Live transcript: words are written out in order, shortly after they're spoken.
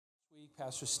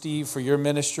Pastor Steve, for your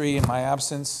ministry in my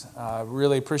absence.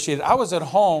 Really appreciate it. I was at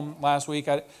home last week.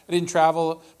 I didn't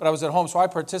travel, but I was at home, so I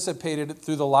participated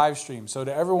through the live stream. So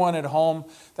to everyone at home,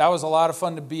 that was a lot of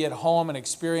fun to be at home and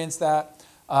experience that.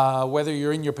 Whether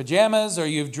you're in your pajamas or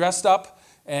you've dressed up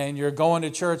and you're going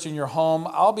to church in your home,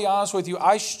 I'll be honest with you,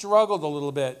 I struggled a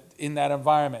little bit in that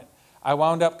environment. I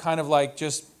wound up kind of like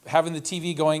just having the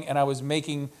TV going, and I was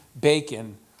making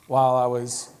bacon while I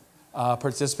was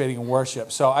participating in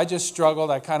worship. So I just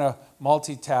struggled. I kind of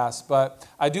multitasked. But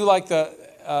I do like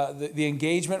the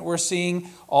engagement we're seeing,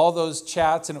 all those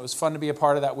chats, and it was fun to be a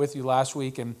part of that with you last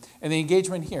week. And the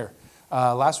engagement here.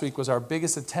 Last week was our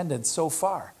biggest attendance so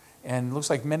far. And it looks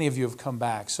like many of you have come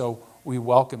back. So we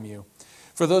welcome you.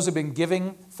 For those who have been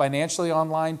giving financially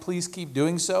online, please keep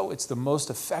doing so. It's the most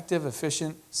effective,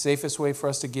 efficient, safest way for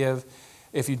us to give.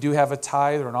 If you do have a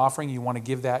tithe or an offering, you want to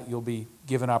give that, you'll be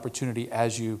given opportunity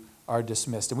as you are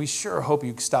dismissed. And we sure hope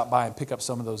you stop by and pick up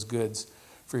some of those goods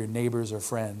for your neighbors or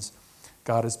friends.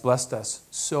 God has blessed us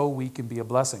so we can be a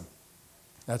blessing.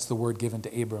 That's the word given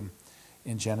to Abram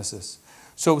in Genesis.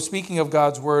 So speaking of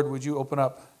God's word, would you open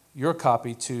up your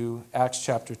copy to Acts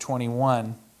chapter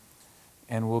 21,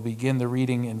 and we'll begin the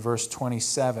reading in verse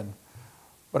 27.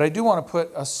 But I do want to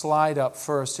put a slide up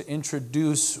first to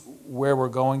introduce where we're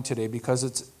going today, because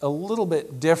it's a little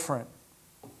bit different.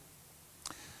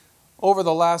 Over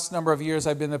the last number of years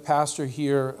I've been the pastor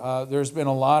here, there's been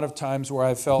a lot of times where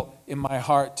I felt in my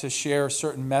heart to share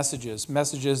certain messages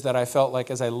that I felt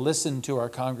like as I listened to our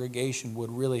congregation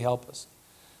would really help us.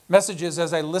 Messages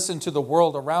as I listened to the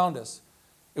world around us,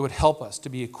 it would help us to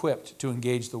be equipped to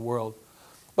engage the world.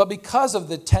 But because of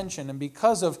the tension and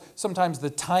because of sometimes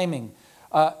the timing,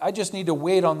 I just need to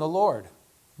wait on the Lord,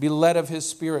 be led of His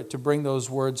Spirit to bring those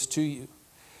words to you.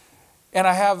 And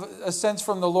I have a sense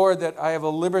from the Lord that I have a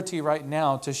liberty right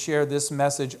now to share this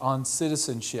message on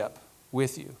citizenship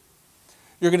with you.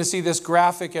 You're going to see this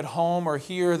graphic at home or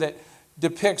here that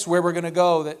depicts where we're going to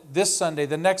go, that this Sunday,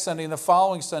 the next Sunday, and the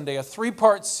following Sunday, a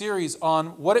 3-part series on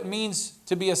what it means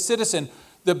to be a citizen,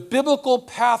 the biblical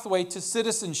pathway to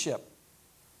citizenship.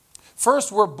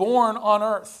 First, we're born on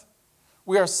earth.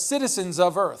 We are citizens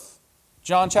of earth.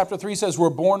 John chapter 3 says we're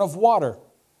born of water.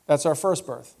 That's our first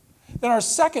birth. Then our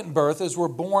second birth is we're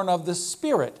born of the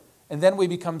Spirit, and then we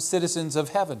become citizens of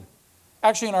heaven.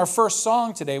 Actually, in our first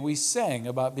song today, we sang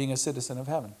about being a citizen of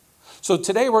heaven. So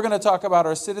today we're going to talk about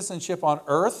our citizenship on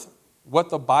earth, what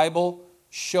the Bible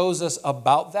shows us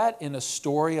about that in a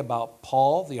story about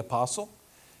Paul, the apostle,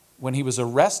 when he was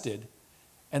arrested,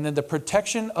 and then the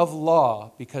protection of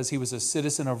law, because he was a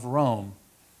citizen of Rome,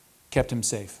 kept him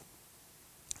safe.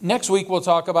 Next week, we'll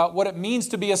talk about what it means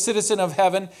to be a citizen of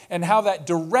heaven and how that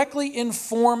directly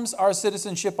informs our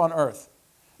citizenship on earth.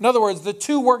 In other words, the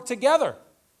two work together.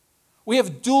 We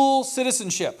have dual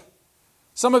citizenship.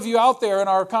 Some of you out there in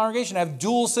our congregation have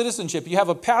dual citizenship. You have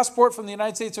a passport from the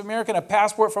United States of America and a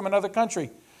passport from another country.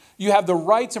 You have the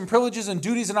rights and privileges and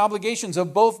duties and obligations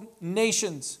of both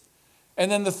nations.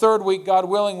 And then the third week, God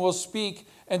willing, we'll speak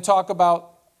and talk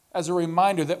about, as a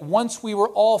reminder, that once we were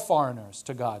all foreigners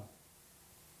to God.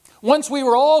 Once we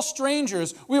were all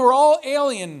strangers, we were all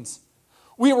aliens.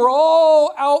 We were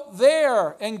all out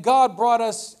there, and God brought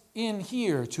us in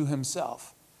here to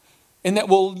Himself. And that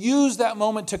we'll use that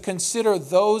moment to consider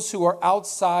those who are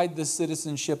outside the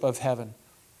citizenship of heaven.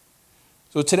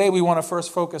 So today we want to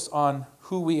first focus on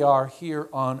who we are here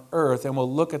on earth, and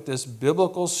we'll look at this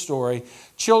biblical story.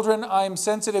 Children, I'm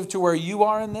sensitive to where you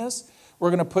are in this. We're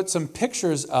going to put some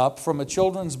pictures up from a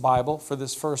children's Bible for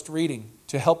this first reading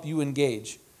to help you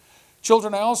engage.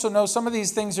 Children, I also know some of these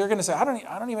things you're going to say, I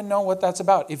don't even know what that's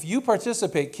about. If you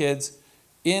participate, kids,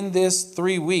 in this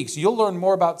 3 weeks, you'll learn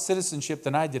more about citizenship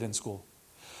than I did in school.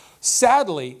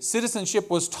 Sadly, citizenship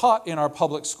was taught in our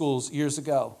public schools years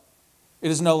ago.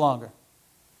 It is no longer.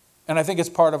 And I think it's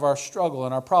part of our struggle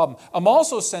and our problem. I'm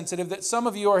also sensitive that some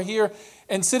of you are here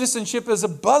and citizenship is a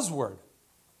buzzword.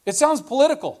 It sounds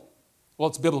political. Well,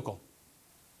 it's biblical.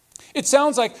 It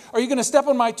sounds like, are you going to step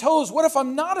on my toes? What if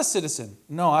I'm not a citizen?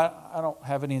 No, I don't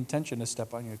have any intention to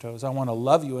step on your toes. I want to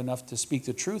love you enough to speak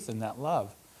the truth in that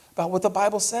love about what the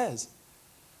Bible says.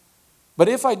 But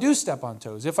if I do step on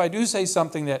toes, if I do say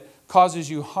something that causes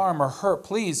you harm or hurt,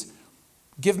 please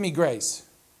give me grace.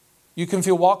 You can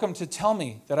feel welcome to tell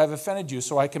me that I've offended you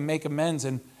so I can make amends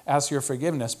and ask your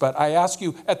forgiveness. But I ask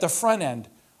you at the front end,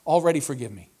 already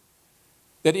forgive me.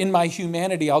 That in my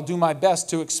humanity, I'll do my best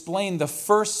to explain the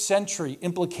first century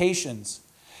implications.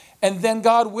 And then,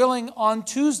 God willing, on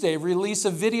Tuesday, release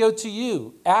a video to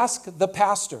you. Ask the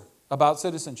pastor about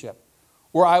citizenship,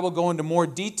 where I will go into more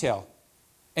detail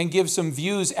and give some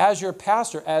views as your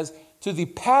pastor as to the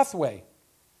pathway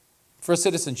for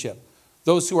citizenship,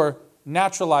 those who are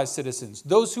naturalized citizens,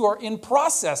 those who are in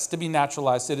process to be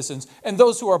naturalized citizens, and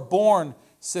those who are born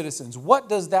citizens. What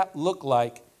does that look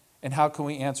like, and how can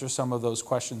we answer some of those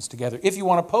questions together? If you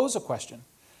want to pose a question,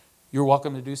 you're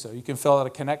welcome to do so. You can fill out a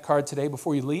Connect card today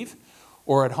before you leave,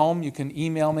 or at home you can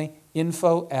email me,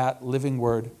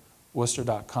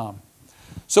 info@livingwordworcester.com.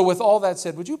 So with all that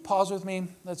said, would you pause with me?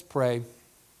 Let's pray.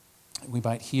 We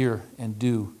might hear and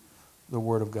do the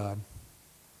Word of God.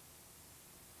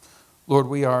 Lord,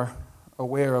 we are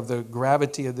aware of the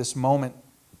gravity of this moment,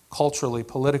 culturally,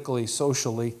 politically,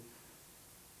 socially,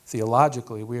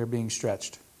 theologically. We are being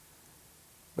stretched.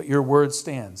 But your Word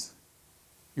stands.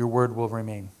 Your Word will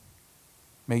remain.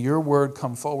 May your Word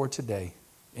come forward today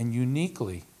and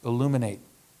uniquely illuminate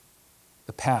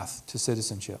the path to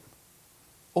citizenship.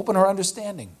 Open our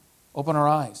understanding, open our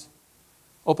eyes,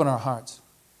 open our hearts,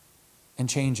 and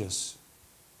change us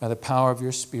by the power of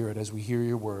your Spirit as we hear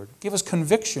your word. Give us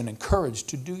conviction and courage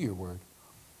to do your word.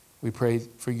 We pray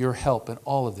for your help in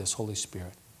all of this, Holy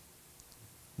Spirit.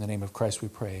 In the name of Christ we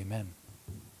pray, amen.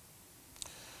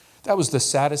 That was the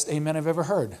saddest amen I've ever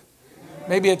heard.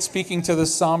 Maybe it's speaking to the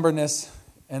somberness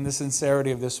and the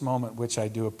sincerity of this moment, which I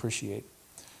do appreciate.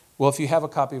 Well, if you have a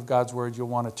copy of God's word, you'll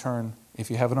want to turn, if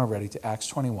you haven't already, to Acts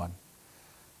 21.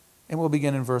 And we'll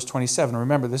begin in verse 27.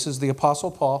 Remember, this is the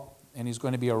Apostle Paul, and he's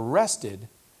going to be arrested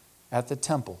at the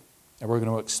temple. And we're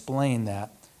going to explain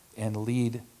that and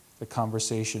lead the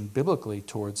conversation biblically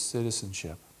towards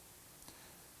citizenship.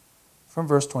 From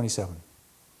verse 27.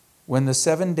 When the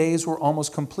 7 days were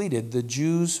almost completed, the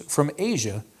Jews from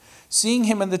Asia, seeing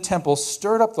him in the temple,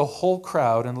 stirred up the whole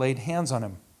crowd and laid hands on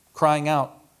him, crying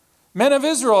out, "Men of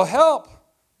Israel, help!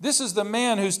 This is the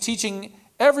man who's teaching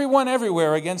everyone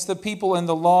everywhere against the people and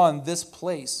the law in this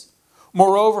place.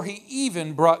 Moreover, he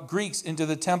even brought Greeks into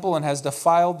the temple and has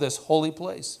defiled this holy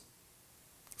place."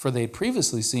 For they had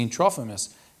previously seen Trophimus,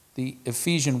 the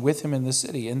Ephesian, with him in the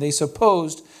city, and they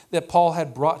supposed that Paul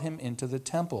had brought him into the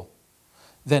temple.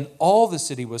 Then all the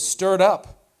city was stirred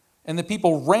up, and the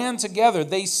people ran together.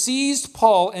 They seized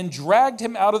Paul and dragged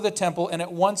him out of the temple, and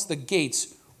at once the gates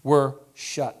were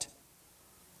shut.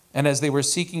 And as they were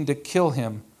seeking to kill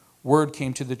him, word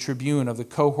came to the tribune of the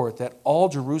cohort that all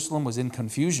Jerusalem was in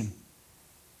confusion.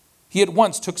 He at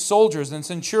once took soldiers and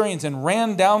centurions and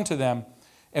ran down to them.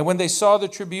 And when they saw the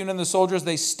tribune and the soldiers,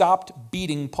 they stopped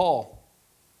beating Paul.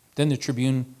 Then the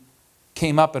tribune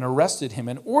came up and arrested him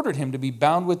and ordered him to be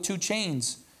bound with 2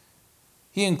 chains.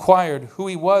 He inquired who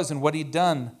he was and what he'd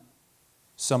done.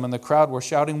 Some in the crowd were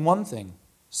shouting one thing,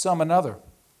 some another.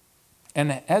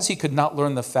 And as he could not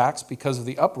learn the facts because of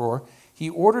the uproar, he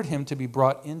ordered him to be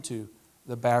brought into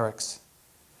the barracks.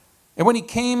 And when he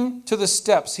came to the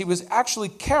steps, he was actually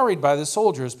carried by the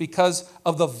soldiers because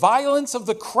of the violence of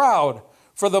the crowd,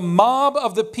 for the mob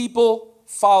of the people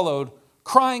followed,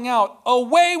 crying out,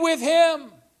 "Away with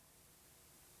him!"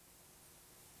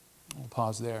 We'll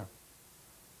pause there.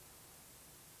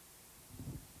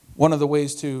 One of the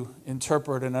ways to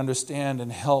interpret and understand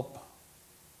and help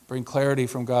bring clarity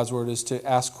from God's word is to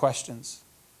ask questions.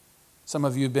 Some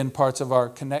of you have been parts of our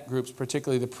Connect groups,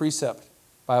 particularly the Precept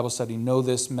Bible study, know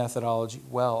this methodology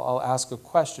well. I'll ask a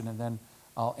question and then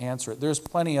I'll answer it. There's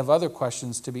plenty of other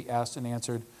questions to be asked and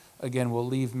answered. Again, we'll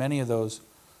leave many of those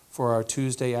for our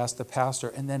Tuesday Ask the Pastor.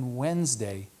 And then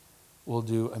Wednesday, we'll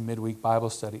do a midweek Bible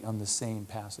study on the same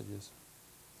passages.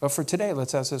 But for today,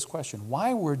 let's ask this question.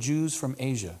 Why were Jews from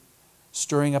Asia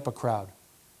stirring up a crowd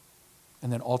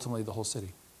and then ultimately the whole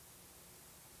city?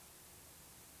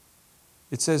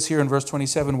 It says here in verse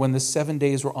 27, when the 7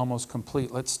 days were almost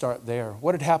complete. Let's start there.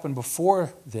 What had happened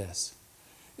before this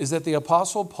is that the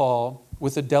Apostle Paul,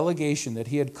 with a delegation that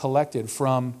he had collected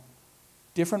from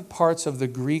different parts of the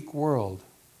Greek world,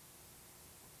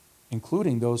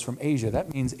 including those from Asia,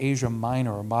 that means Asia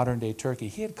Minor or modern-day Turkey,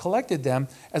 he had collected them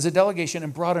as a delegation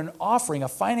and brought an offering, a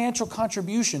financial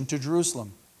contribution to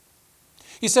Jerusalem.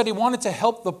 He said he wanted to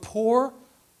help the poor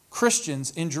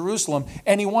Christians in Jerusalem,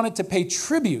 and he wanted to pay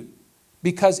tribute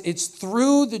because it's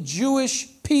through the Jewish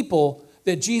people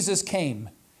that Jesus came.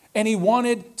 And he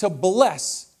wanted to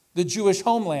bless the Jewish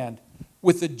homeland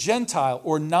with the Gentile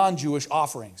or non-Jewish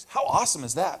offerings. How awesome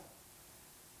is that?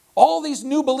 All these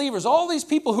new believers, all these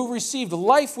people who received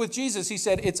life with Jesus, he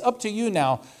said, it's up to you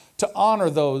now to honor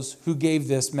those who gave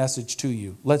this message to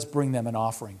you. Let's bring them an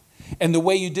offering. And the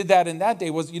way you did that in that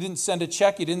day was you didn't send a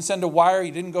check, you didn't send a wire,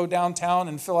 you didn't go downtown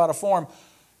and fill out a form.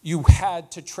 You had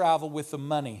to travel with the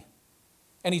money.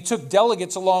 And he took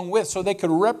delegates along with so they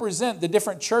could represent the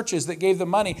different churches that gave the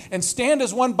money and stand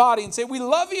as one body and say, we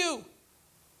love you.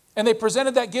 And they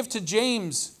presented that gift to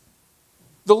James,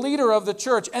 the leader of the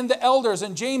church, and the elders.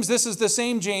 And James, this is the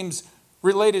same James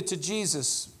related to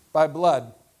Jesus by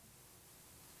blood.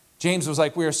 James was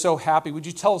like, we are so happy. Would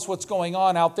you tell us what's going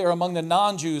on out there among the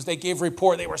non-Jews? They gave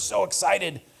report. They were so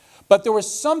excited. But there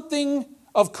was something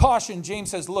of caution. James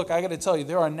says, look, I got to tell you,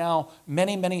 there are now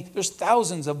there's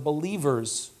thousands of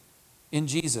believers in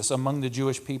Jesus among the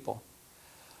Jewish people.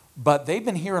 But they've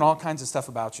been hearing all kinds of stuff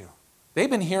about you. They've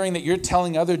been hearing that you're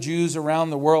telling other Jews around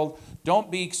the world,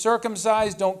 don't be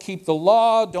circumcised, don't keep the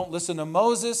law, don't listen to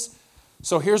Moses.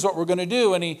 So here's what we're going to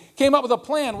do. And he came up with a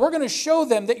plan. We're going to show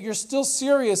them that you're still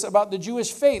serious about the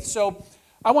Jewish faith. So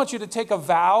I want you to take a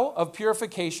vow of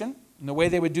purification. And the way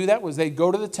they would do that was they'd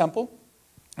go to the temple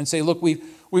and say, look, we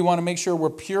want to make sure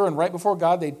we're pure and right before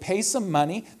God. They'd pay some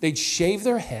money. They'd shave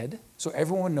their head so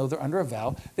everyone would know they're under a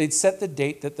vow. They'd set the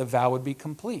date that the vow would be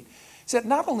complete. He said,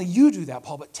 not only you do that,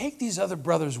 Paul, but take these other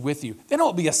brothers with you. Then it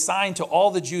will be a sign to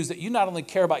all the Jews that you not only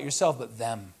care about yourself, but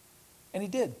them. And he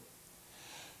did.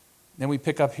 Then we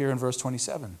pick up here in verse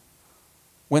 27.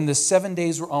 When the 7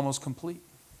 days were almost complete,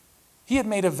 he had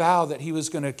made a vow that he was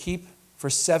going to keep for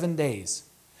 7 days.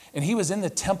 And he was in the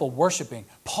temple worshiping.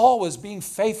 Paul was being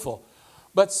faithful.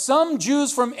 But some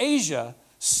Jews from Asia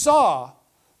saw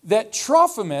that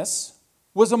Trophimus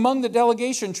was among the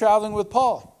delegation traveling with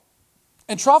Paul.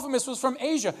 And Trophimus was from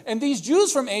Asia. And these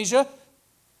Jews from Asia,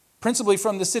 principally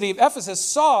from the city of Ephesus,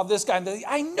 saw this guy. And they,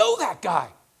 I know that guy.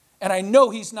 And I know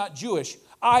he's not Jewish.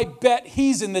 I bet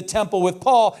he's in the temple with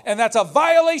Paul, and that's a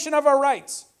violation of our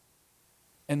rights.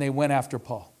 And they went after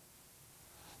Paul.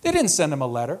 They didn't send him a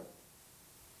letter.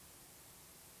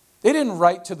 They didn't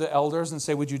write to the elders and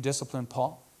say, would you discipline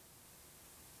Paul?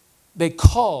 They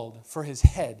called for his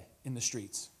head in the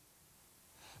streets.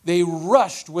 They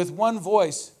rushed with one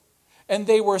voice, and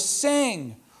they were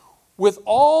saying with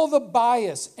all the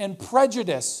bias and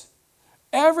prejudice,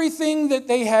 everything that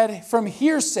they had from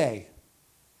hearsay,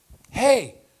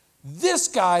 hey, this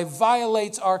guy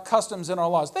violates our customs and our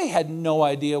laws. They had no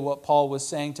idea what Paul was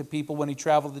saying to people when he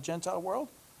traveled the Gentile world,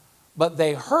 but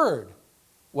they heard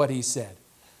what he said.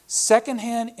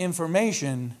 Secondhand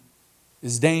information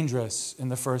is dangerous in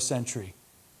the first century.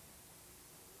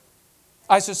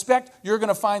 I suspect you're going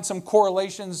to find some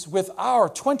correlations with our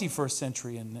 21st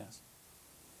century in this.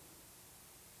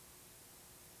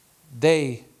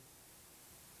 They,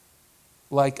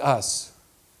 like us,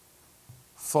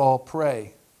 fall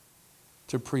prey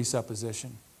to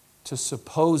presupposition, to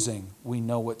supposing we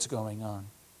know what's going on.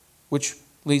 Which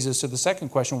leads us to the second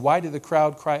question. Why did the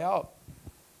crowd cry out,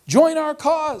 join our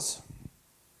cause?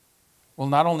 Well,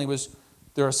 not only was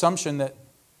their assumption that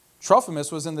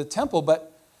Trophimus was in the temple,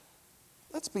 but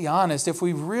let's be honest, if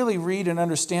we really read and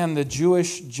understand the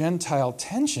Jewish-Gentile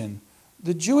tension,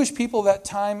 the Jewish people that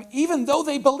time, even though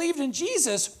they believed in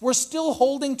Jesus, were still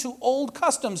holding to old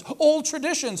customs, old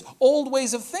traditions, old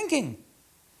ways of thinking.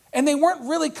 And they weren't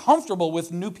really comfortable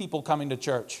with new people coming to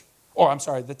church.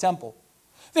 The temple.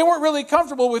 They weren't really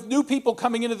comfortable with new people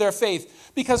coming into their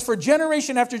faith because for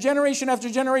generation after generation after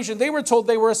generation, they were told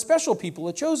they were a special people,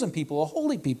 a chosen people, a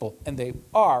holy people, and they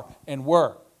are and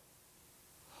were.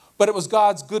 But it was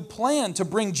God's good plan to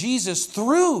bring Jesus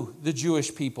through the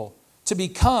Jewish people to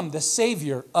become the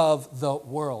Savior of the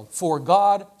world. For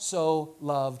God so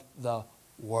loved the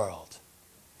world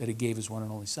that He gave His one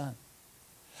and only Son.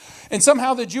 And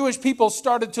somehow the Jewish people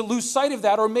started to lose sight of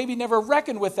that, or maybe never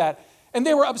reckoned with that. And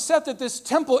they were upset that this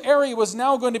temple area was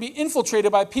now going to be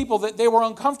infiltrated by people that they were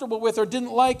uncomfortable with or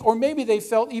didn't like, or maybe they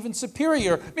felt even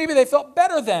superior. Maybe they felt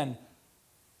better than.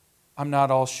 I'm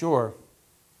not all sure.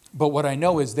 But what I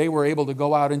know is they were able to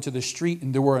go out into the street,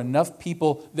 and there were enough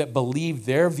people that believed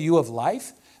their view of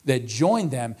life that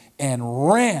joined them and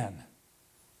ran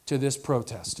to this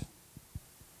protest.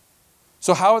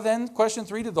 So how then, question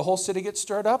 3, did the whole city get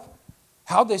stirred up?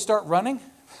 How'd they start running?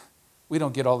 We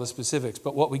don't get all the specifics,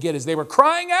 but what we get is they were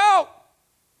crying out.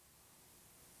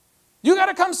 You got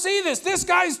to come see this. This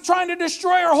guy's trying to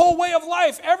destroy our whole way of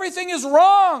life. Everything is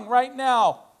wrong right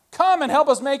now. Come and help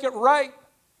us make it right.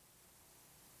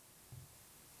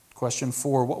 Question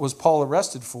 4, what was Paul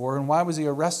arrested for, and why was he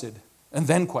arrested and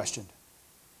then questioned?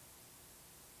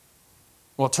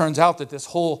 Well, it turns out that this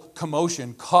whole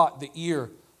commotion caught the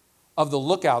ear of the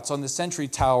lookouts on the sentry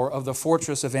tower of the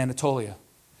fortress of Anatolia.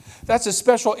 That's a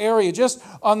special area just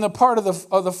on the part of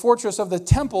the fortress of the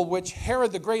temple which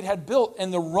Herod the Great had built,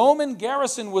 and the Roman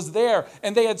garrison was there,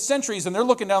 and they had sentries, and they're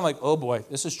looking down like, oh boy,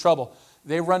 this is trouble.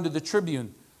 They run to the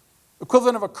tribune,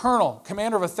 equivalent of a colonel,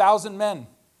 commander of 1,000 men,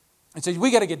 and say,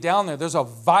 we got to get down there. There's a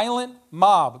violent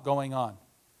mob going on.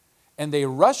 And they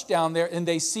rush down there, and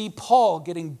they see Paul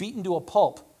getting beaten to a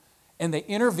pulp, and they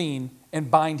intervene and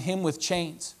bind him with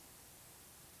chains.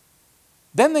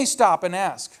 Then they stop and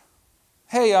ask,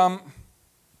 hey,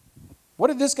 what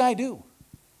did this guy do?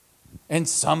 And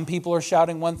some people are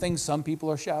shouting one thing, some people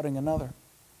are shouting another.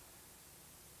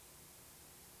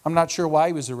 I'm not sure why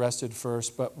he was arrested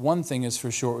first, but one thing is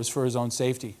for sure, it was for his own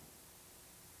safety.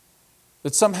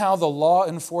 That somehow the law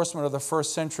enforcement of the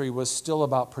first century was still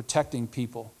about protecting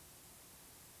people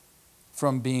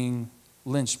from being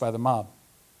lynched by the mob.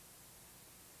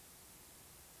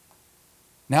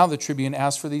 Now the tribune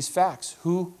asked for these facts.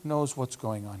 Who knows what's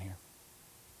going on here?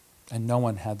 And no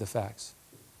one had the facts.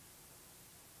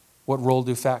 What role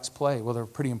do facts play? Well, they're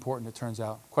pretty important, it turns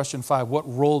out. Question 5, what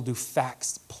role do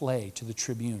facts play to the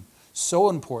tribune? So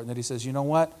important that he says, you know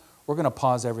what? We're going to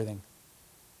pause everything.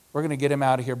 We're going to get him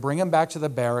out of here, bring him back to the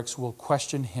barracks. We'll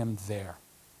question him there.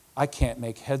 I can't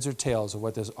make heads or tails of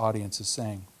what this audience is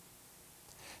saying.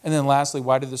 And then lastly,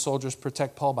 why did the soldiers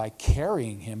protect Paul? By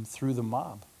carrying him through the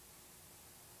mob.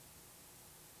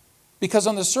 Because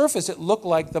on the surface, it looked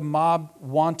like the mob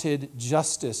wanted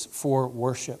justice for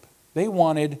worship. They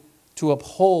wanted to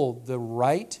uphold the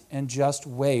right and just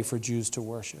way for Jews to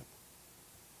worship.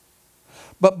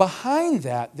 But behind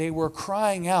that, they were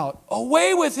crying out,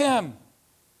 away with him!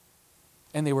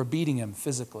 And they were beating him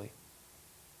physically.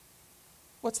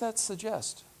 What's that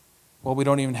suggest? Well, we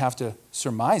don't even have to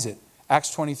surmise it.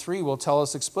 Acts 23 will tell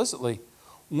us explicitly.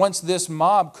 Once this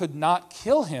mob could not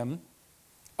kill him,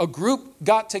 a group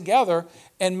got together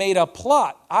and made a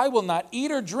plot. I will not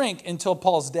eat or drink until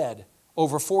Paul's dead.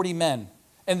 Over 40 men.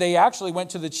 And they actually went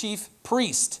to the chief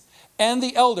priest and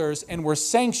the elders and were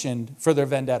sanctioned for their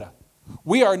vendetta.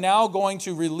 We are now going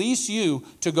to release you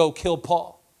to go kill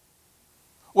Paul.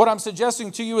 What I'm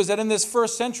suggesting to you is that in this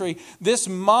first century, this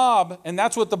mob, and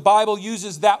that's what the Bible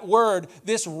uses that word,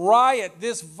 this riot,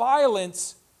 this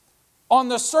violence, on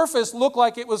the surface looked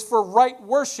like it was for right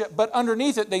worship, but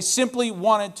underneath it, they simply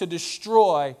wanted to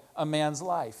destroy a man's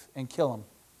life and kill him.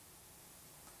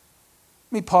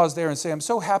 Let me pause there and say, I'm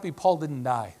so happy Paul didn't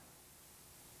die.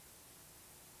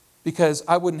 Because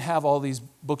I wouldn't have all these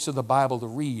books of the Bible to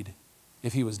read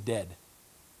if he was dead.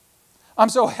 I'm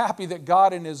so happy that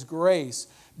God in His grace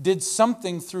did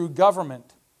something through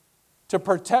government to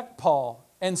protect Paul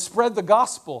and spread the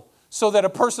gospel so that a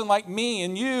person like me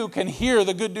and you can hear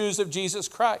the good news of Jesus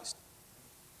Christ.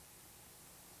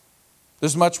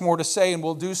 There's much more to say, and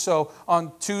we'll do so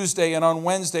on Tuesday and on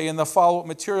Wednesday in the follow-up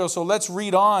material. So let's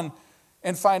read on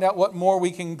and find out what more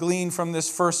we can glean from this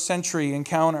first century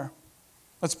encounter.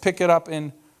 Let's pick it up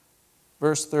in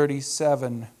verse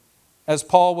 37. As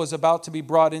Paul was about to be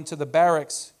brought into the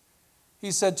barracks,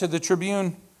 he said to the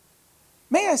tribune,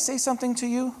 "May I say something to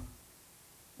you?"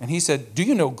 And he said, "Do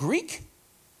you know Greek?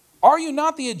 Are you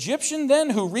not the Egyptian then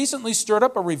who recently stirred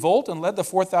up a revolt and led the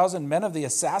 4,000 men of the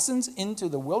assassins into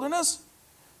the wilderness?"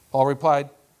 Paul replied,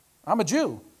 "I'm a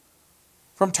Jew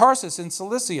from Tarsus in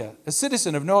Cilicia, a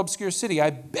citizen of no obscure city.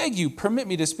 I beg you, permit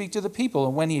me to speak to the people."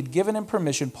 And when he had given him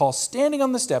permission, Paul, standing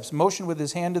on the steps, motioned with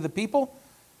his hand to the people,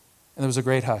 and there was a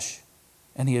great hush.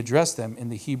 And he addressed them in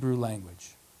the Hebrew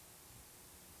language.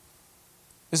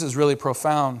 This is really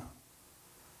profound,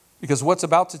 because what's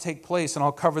about to take place, and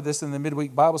I'll cover this in the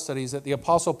midweek Bible study, is that the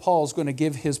Apostle Paul is going to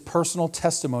give his personal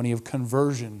testimony of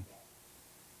conversion.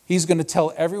 He's going to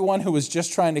tell everyone who was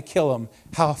just trying to kill him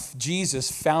how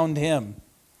Jesus found him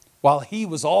while he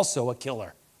was also a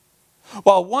killer.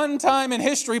 While one time in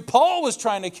history, Paul was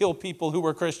trying to kill people who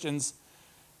were Christians,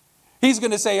 he's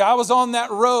going to say, I was on that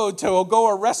road to go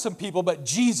arrest some people, but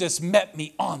Jesus met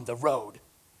me on the road.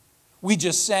 We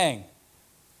just sang,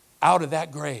 out of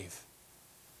that grave.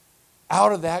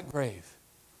 Out of that grave.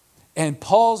 And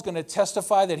Paul's going to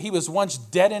testify that he was once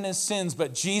dead in his sins,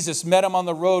 but Jesus met him on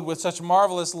the road with such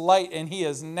marvelous light, and he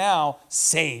is now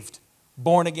saved,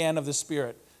 born again of the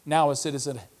Spirit, now a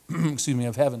citizen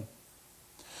of heaven.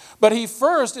 But he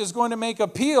first is going to make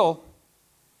appeal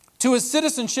to his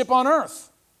citizenship on earth.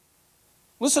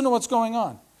 Listen to what's going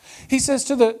on. He says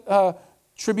to the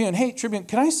tribune, "Hey, tribune,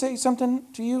 can I say something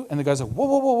to you?" And the guy's like, whoa,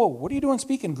 whoa, whoa, whoa, what are you doing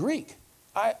speaking Greek?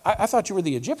 I thought you were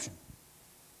the Egyptian.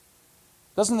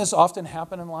 Doesn't this often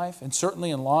happen in life? And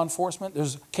certainly in law enforcement,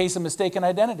 there's a case of mistaken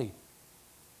identity.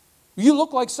 You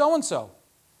look like so-and-so.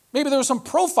 Maybe there was some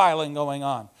profiling going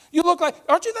on. You look like,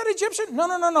 aren't you that Egyptian? No,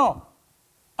 no, no, no.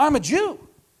 I'm a Jew.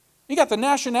 You got the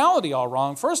nationality all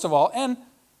wrong, first of all. And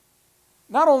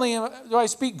not only do I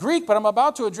speak Greek, but I'm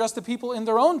about to address the people in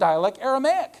their own dialect,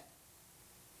 Aramaic.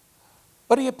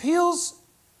 But he appeals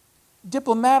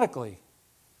diplomatically.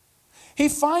 He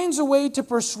finds a way to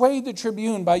persuade the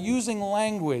tribune by using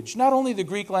language, not only the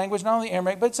Greek language, not only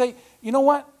Aramaic, but say, you know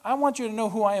what? I want you to know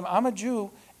who I am. I'm a Jew,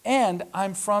 and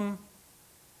I'm from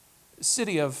the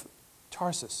city of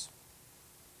Tarsus.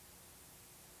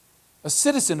 a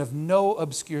citizen of no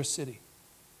obscure city.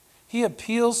 He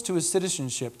appeals to his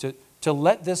citizenship to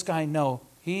let this guy know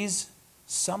he's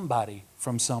somebody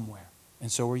from somewhere,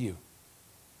 and so are you.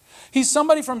 He's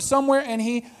somebody from somewhere, and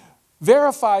he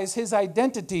verifies his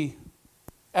identity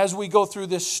as we go through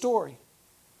this story.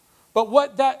 But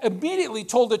what that immediately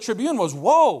told the Tribune was,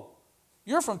 whoa,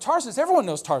 you're from Tarsus. Everyone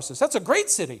knows Tarsus. That's a great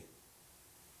city.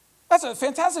 That's a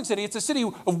fantastic city. It's a city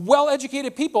of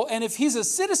well-educated people. And if he's a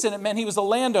citizen, it meant he was a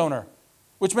landowner,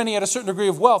 which meant he had a certain degree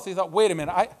of wealth. He thought, wait a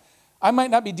minute, I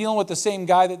might not be dealing with the same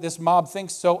guy that this mob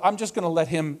thinks, so I'm just going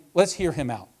to let's hear him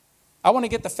out. I want to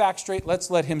get the facts straight. Let's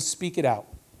let him speak it out.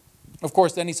 Of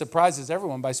course, then he surprises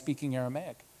everyone by speaking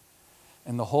Aramaic.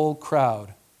 And the whole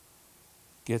crowd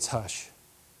gets hush.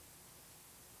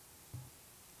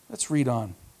 Let's read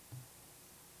on.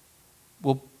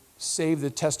 We'll save the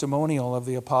testimonial of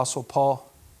the Apostle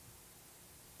Paul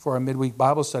for our midweek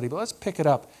Bible study, but let's pick it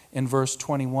up in verse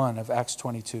 21 of Acts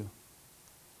 22.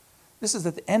 This is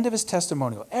at the end of his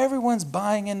testimonial. Everyone's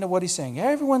buying into what he's saying.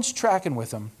 Everyone's tracking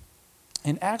with him.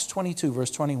 In Acts 22,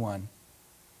 verse 21,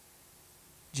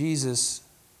 Jesus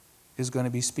is going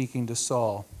to be speaking to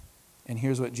Saul. And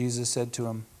here's what Jesus said to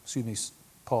him,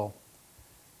 Paul.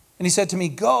 And he said to me,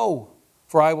 go,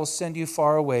 for I will send you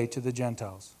far away to the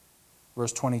Gentiles.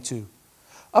 Verse 22.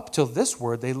 Up till this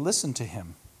word, they listened to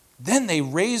him. Then they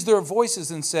raised their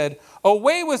voices and said,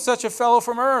 away with such a fellow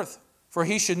from earth, for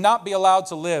he should not be allowed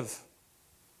to live.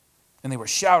 And they were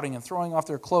shouting and throwing off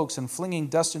their cloaks and flinging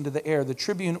dust into the air. The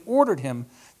tribune ordered him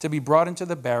to be brought into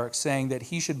the barracks, saying that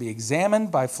he should be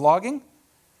examined by flogging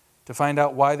to find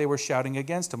out why they were shouting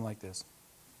against him like this.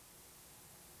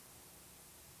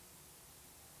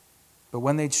 But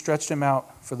when they'd stretched him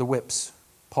out for the whips,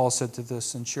 Paul said to the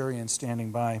centurion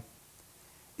standing by,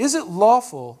 is it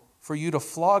lawful for you to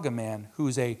flog a man who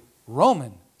is a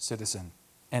Roman citizen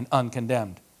and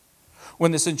uncondemned?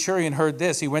 When the centurion heard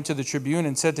this, he went to the tribune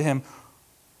and said to him,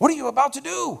 what are you about to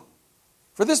do?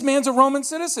 For this man's a Roman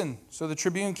citizen. So the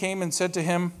tribune came and said to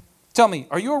him, tell me,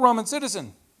 are you a Roman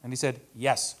citizen? And he said,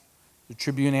 yes. The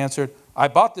tribune answered, I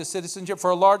bought this citizenship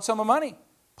for a large sum of money.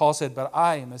 Paul said, but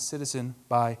I am a citizen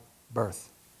by birth.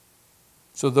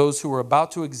 So those who were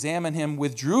about to examine him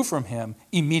withdrew from him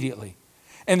immediately.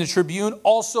 And the tribune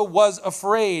also was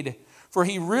afraid, for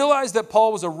he realized that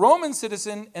Paul was a Roman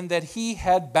citizen and that he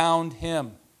had bound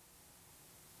him.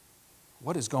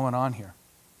 What is going on here?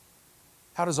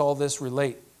 How does all this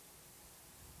relate?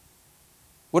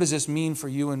 What does this mean for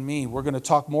you and me? We're going to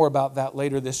talk more about that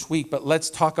later this week, but let's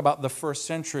talk about the first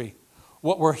century.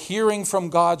 What we're hearing from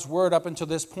God's word up until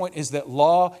this point is that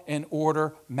law and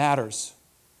order matters.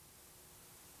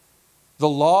 The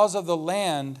laws of the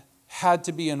land had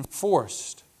to be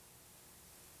enforced,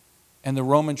 and the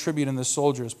Roman tribune and the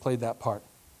soldiers played that part.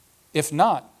 If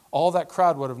not, all that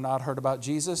crowd would have not heard about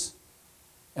Jesus,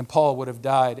 and Paul would have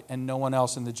died, and no one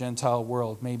else in the Gentile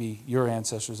world, maybe your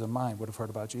ancestors and mine, would have heard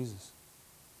about Jesus.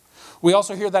 We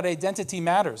also hear that identity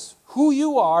matters. Who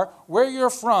you are, where you're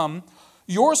from,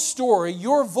 your story,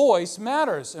 your voice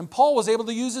matters. And Paul was able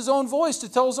to use his own voice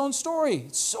to tell his own story.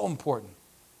 It's so important.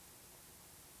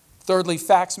 Thirdly,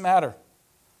 facts matter.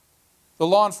 The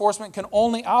law enforcement can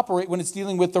only operate when it's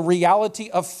dealing with the reality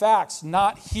of facts,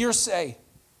 not hearsay.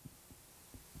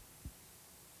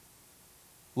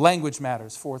 Language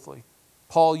matters, fourthly.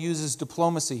 Paul uses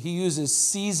diplomacy. He uses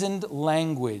seasoned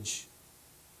language,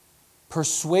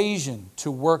 persuasion to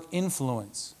work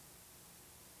influence.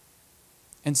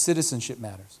 And citizenship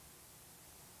matters.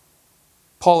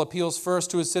 Paul appeals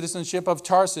first to his citizenship of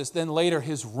Tarsus, then later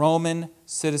his Roman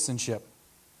citizenship.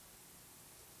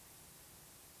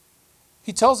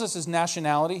 He tells us his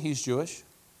nationality, he's Jewish,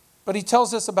 but he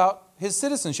tells us about his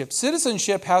citizenship.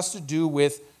 Citizenship has to do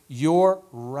with your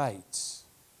rights.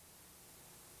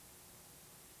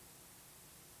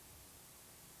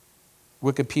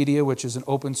 Wikipedia, which is an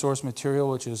open source material,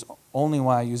 which is only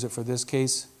why I use it for this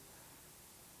case,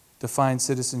 defines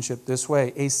citizenship this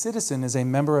way. A citizen is a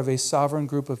member of a sovereign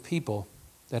group of people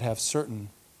that have certain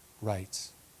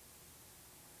rights.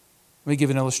 Let me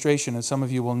give an illustration, and some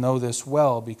of you will know this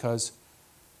well because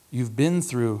you've been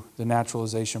through the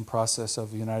naturalization process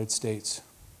of the United States.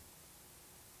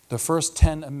 The first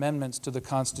 10 amendments to the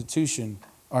Constitution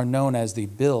are known as the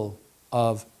Bill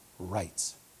of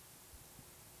Rights.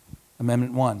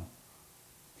 Amendment 1.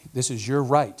 This is your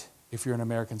right if you're an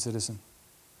American citizen.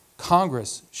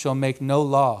 Congress shall make no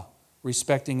law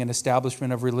respecting an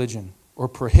establishment of religion or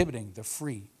prohibiting the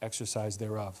free exercise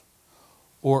thereof,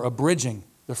 or abridging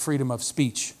the freedom of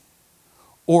speech,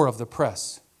 or of the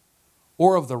press,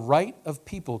 or of the right of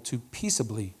people to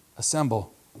peaceably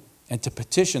assemble and to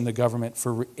petition the government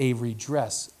for a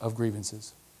redress of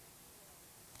grievances.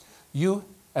 You,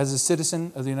 as a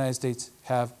citizen of the United States,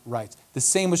 have rights. The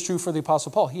same was true for the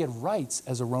Apostle Paul. He had rights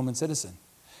as a Roman citizen.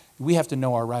 We have to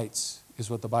know our rights, is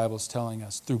what the Bible is telling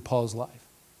us through Paul's life.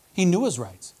 He knew his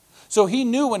rights. So he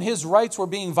knew when his rights were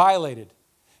being violated.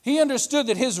 He understood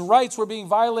that his rights were being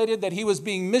violated, that he was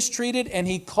being mistreated, and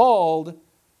he called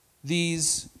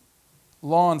these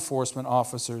law enforcement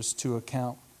officers to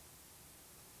account.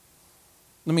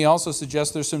 Let me also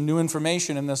suggest there's some new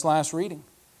information in this last reading.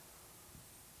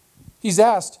 He's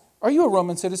asked, are you a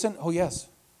Roman citizen? Oh, yes.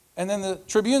 And then the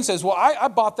Tribune says, well, I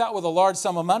bought that with a large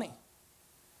sum of money.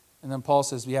 And then Paul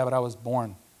says, yeah, but I was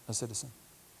born a citizen.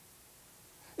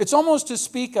 It's almost to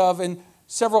speak of, and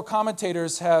several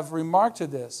commentators have remarked to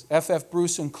this, F.F.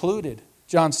 Bruce included,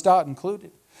 John Stott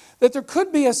included, that there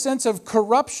could be a sense of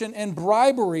corruption and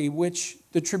bribery which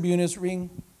the Tribune is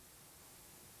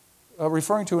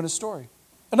referring to in his story.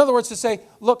 In other words, to say,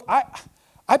 look,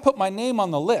 I put my name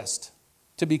on the list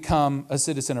to become a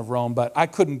citizen of Rome, but I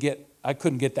couldn't get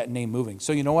that name moving.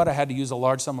 So you know what? I had to use a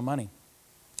large sum of money.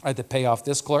 I had to pay off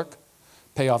this clerk,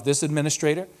 pay off this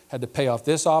administrator, had to pay off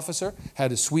this officer,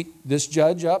 had to sweep this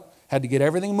judge up, had to get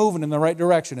everything moving in the right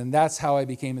direction, and that's how I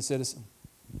became a citizen.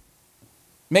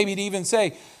 Maybe to even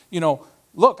say,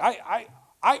 look, I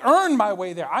earned my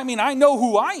way there. I mean, I know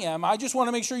who I am. I just want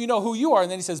to make sure you know who you are.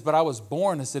 And then he says, but I was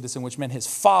born a citizen, which meant his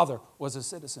father was a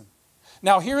citizen.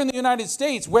 Now, here in the United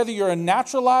States, whether you're a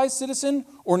naturalized citizen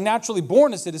or naturally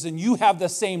born a citizen, you have the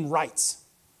same rights.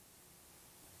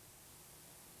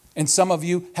 And some of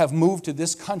you have moved to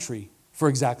this country for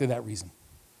exactly that reason.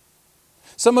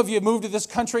 Some of you have moved to this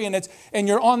country and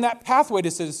you're on that pathway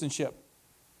to citizenship.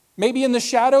 Maybe in the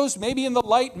shadows, maybe in the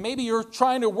light, maybe you're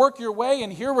trying to work your way,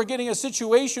 and here we're getting a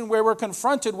situation where we're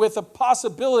confronted with the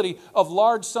possibility of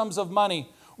large sums of money.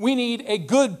 We need a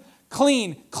good,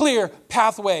 clean, clear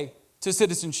pathway to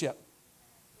citizenship.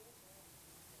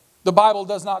 The Bible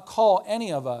does not call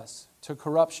any of us to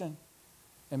corruption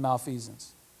and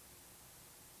malfeasance.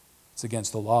 It's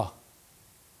against the law.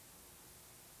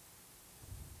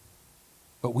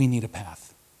 But we need a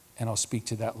path, and I'll speak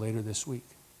to that later this week.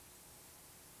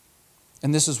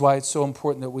 And this is why it's so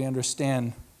important that we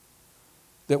understand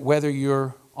that whether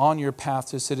you're on your path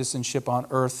to citizenship on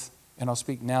earth, and I'll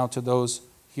speak now to those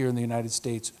here in the United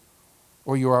States,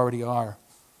 or you already are,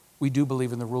 we do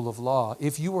believe in the rule of law.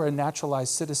 If you were a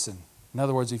naturalized citizen, in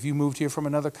other words, if you moved here from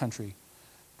another country,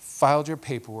 filed your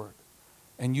paperwork,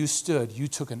 and you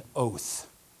took an oath.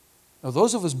 Now,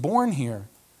 those of us born here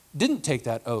didn't take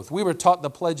that oath. We were taught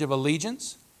the Pledge of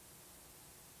Allegiance.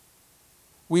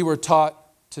 We were taught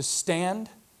to stand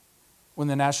when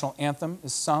the national anthem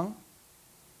is sung.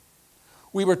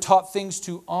 We were taught things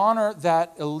to honor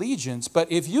that allegiance. But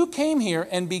if you came here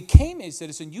and became a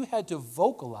citizen, you had to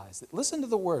vocalize it. Listen to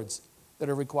the words that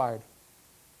are required.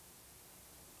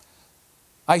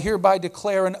 I hereby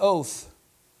declare an oath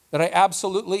that I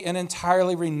absolutely and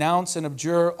entirely renounce and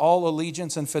abjure all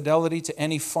allegiance and fidelity to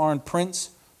any foreign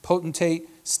prince, potentate,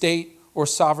 state, or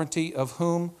sovereignty of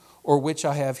whom or which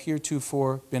I have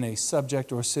heretofore been a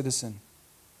subject or citizen.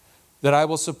 That I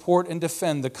will support and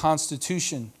defend the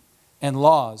Constitution and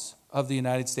laws of the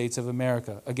United States of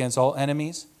America against all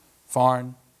enemies,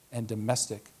 foreign and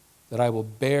domestic. That I will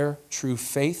bear true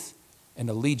faith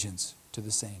and allegiance to the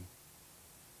same.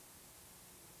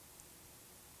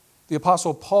 The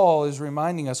Apostle Paul is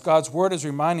reminding us, God's Word is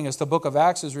reminding us, the book of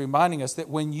Acts is reminding us that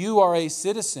when you are a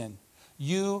citizen,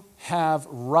 you have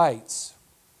rights.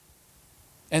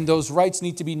 And those rights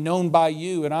need to be known by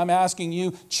you. And I'm asking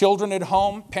you, children at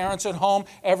home, parents at home,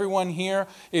 everyone here,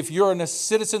 if you're a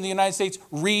citizen of the United States,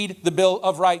 read the Bill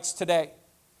of Rights today.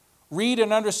 Read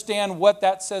and understand what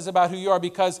that says about who you are,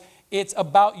 because it's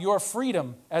about your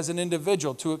freedom as an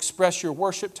individual to express your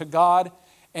worship to God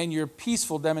and your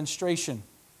peaceful demonstration.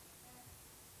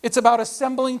 It's about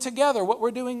assembling together what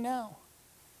we're doing now.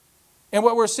 And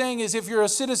what we're saying is, if you're a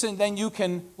citizen, then you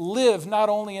can live not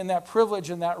only in that privilege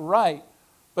and that right,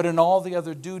 but in all the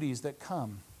other duties that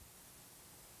come.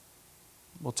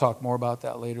 We'll talk more about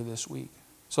that later this week.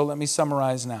 So let me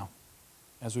summarize now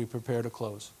as we prepare to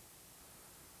close.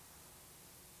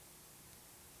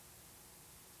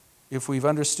 If we've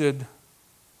understood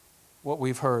what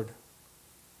we've heard,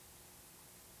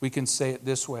 we can say it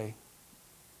this way.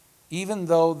 Even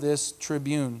though this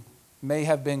tribune may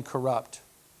have been corrupt,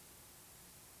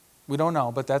 we don't know,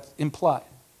 but that's implied.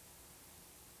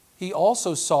 He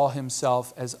also saw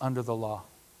himself as under the law.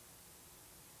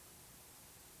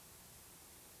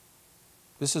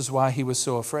 This is why he was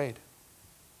so afraid.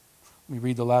 Let me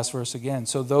read the last verse again.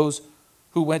 So those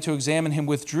who went to examine him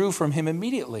withdrew from him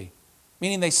immediately,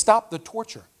 meaning they stopped the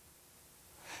torture.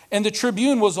 And the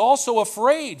tribune was also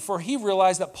afraid, for he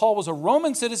realized that Paul was a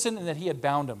Roman citizen and that he had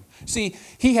bound him. See,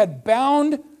 he had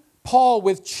bound Paul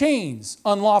with chains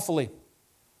unlawfully.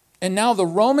 And now the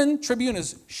Roman tribune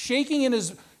is shaking in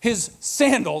his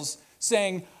sandals,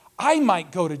 saying, I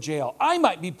might go to jail. I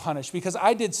might be punished because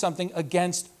I did something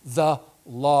against the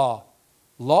law.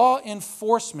 Law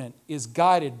enforcement is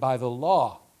guided by the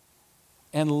law.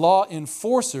 And law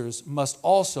enforcers must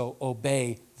also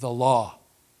obey the law.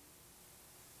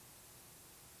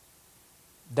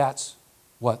 That's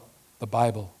what the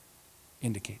Bible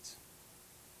indicates.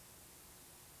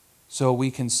 So we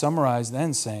can summarize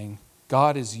then saying,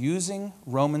 God is using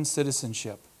Roman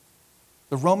citizenship,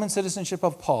 the Roman citizenship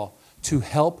of Paul, to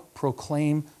help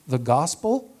proclaim the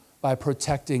gospel by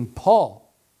protecting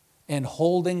Paul and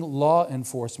holding law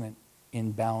enforcement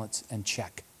in balance and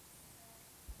check.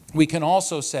 We can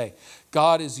also say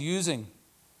God is using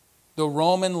the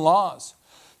Roman laws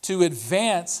to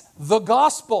advance the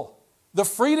gospel. The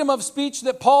freedom of speech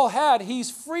that Paul had, he's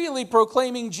freely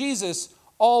proclaiming Jesus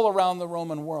all around the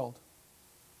Roman world.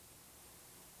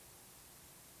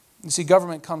 You see,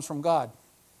 government comes from God.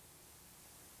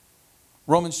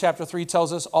 Romans chapter 3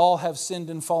 tells us all have sinned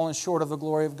and fallen short of the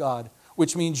glory of God,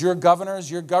 which means your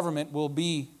governors, your government will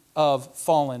be of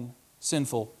fallen,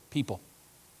 sinful people.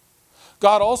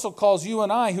 God also calls you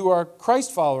and I, who are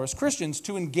Christ followers, Christians,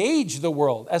 to engage the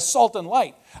world as salt and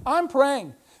light. I'm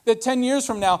praying that 10 years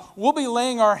from now, we'll be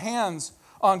laying our hands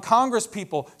on Congress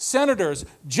people, senators,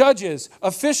 judges,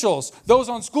 officials, those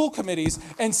on school committees,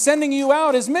 and sending you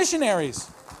out as missionaries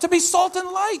to be salt and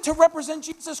light, to represent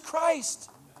Jesus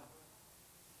Christ.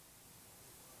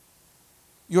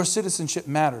 Your citizenship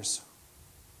matters.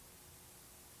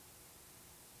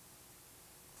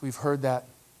 We've heard that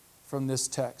from this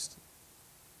text.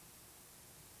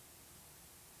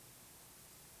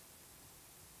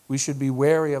 We should be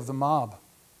wary of the mob.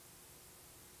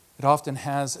 It often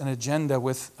has an agenda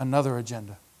with another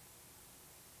agenda.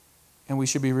 And we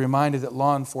should be reminded that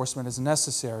law enforcement is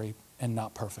necessary and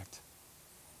not perfect,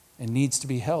 and needs to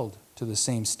be held to the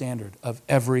same standard of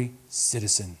every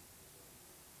citizen.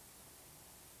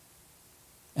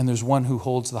 And there's one who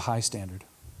holds the high standard: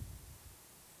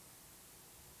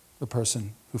 the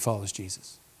person who follows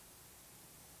Jesus.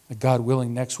 That God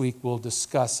willing, next week we'll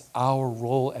discuss our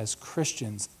role as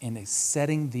Christians in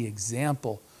setting the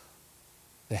example,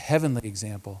 the heavenly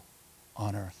example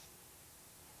on earth.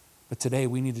 But today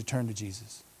we need to turn to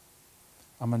Jesus.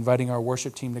 I'm inviting our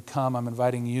worship team to come. I'm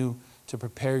inviting you to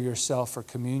prepare yourself for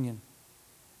communion.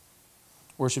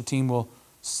 Worship team will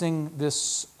sing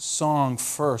this song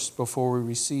first before we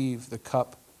receive the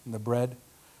cup and the bread.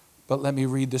 But let me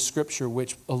read the scripture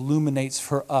which illuminates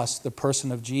for us the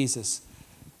person of Jesus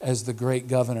as the great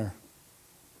governor,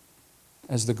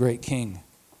 as the great king.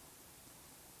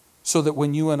 So that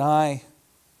when you and I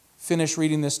finish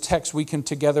reading this text, we can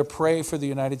together pray for the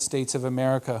United States of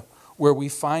America, where we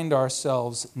find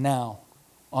ourselves now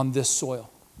on this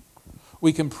soil.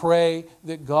 We can pray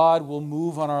that God will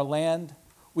move on our land.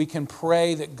 We can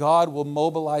pray that God will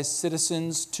mobilize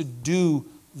citizens to do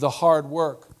the hard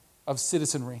work of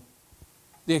citizenry,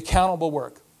 the accountable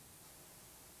work,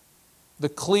 the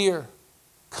clear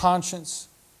conscience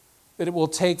that it will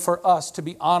take for us to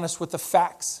be honest with the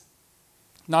facts,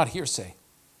 not hearsay.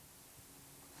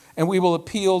 And we will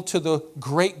appeal to the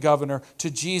great governor, to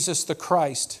Jesus the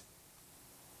Christ.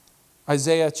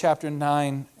 Isaiah chapter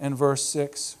 9 and verse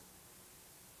 6.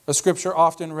 A scripture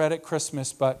often read at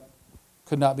Christmas, but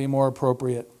could not be more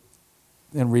appropriate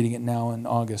than reading it now in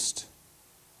August.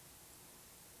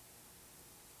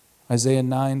 Isaiah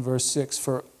 9 verse 6.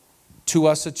 For to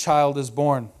us a child is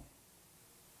born,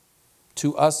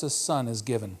 to us a son is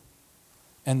given,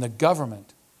 and the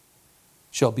government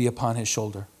shall be upon his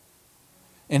shoulder.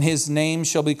 And his name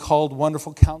shall be called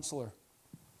Wonderful Counselor,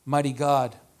 Mighty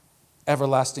God,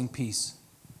 Everlasting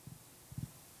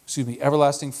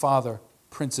Father,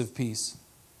 Prince of Peace.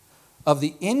 Of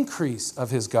the increase of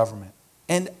his government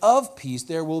and of peace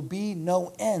there will be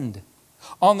no end,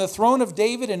 on the throne of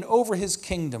David and over his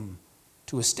kingdom,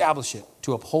 to establish it,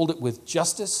 to uphold it with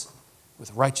justice,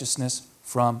 with righteousness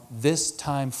from this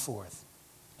time forth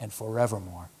and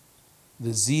forevermore.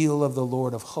 The zeal of the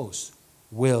Lord of hosts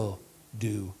will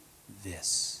do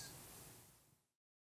this.